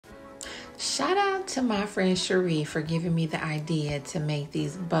Shout out to my friend Cherie for giving me the idea to make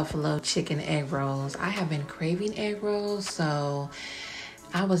these buffalo chicken egg rolls. I have been craving egg rolls, so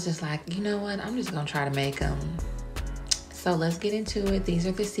I was just like, you know what? I'm just gonna try to make them. So let's get into it. These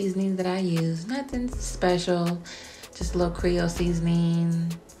are the seasonings that I use. Nothing special, just a little Creole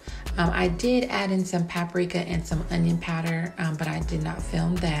seasoning. I did add in some paprika and some onion powder, but I did not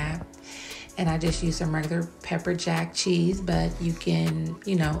film that. And I just used some regular pepper jack cheese, but you can,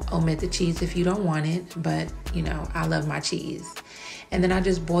 omit the cheese if you don't want it. But, I love my cheese. And then I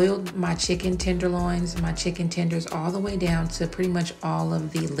just boiled my chicken tenderloins, my chicken tenders all the way down to pretty much all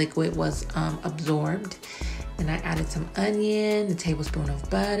of the liquid was absorbed. Then I added some onion, a tablespoon of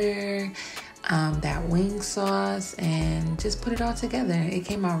butter, that wing sauce, and just put it all together. It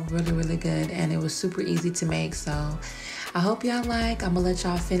came out really, really good, and it was super easy to make. So I hope y'all like. I'm gonna let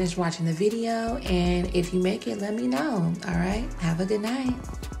y'all finish watching the video, and if you make it, let me know. All right, have a good night.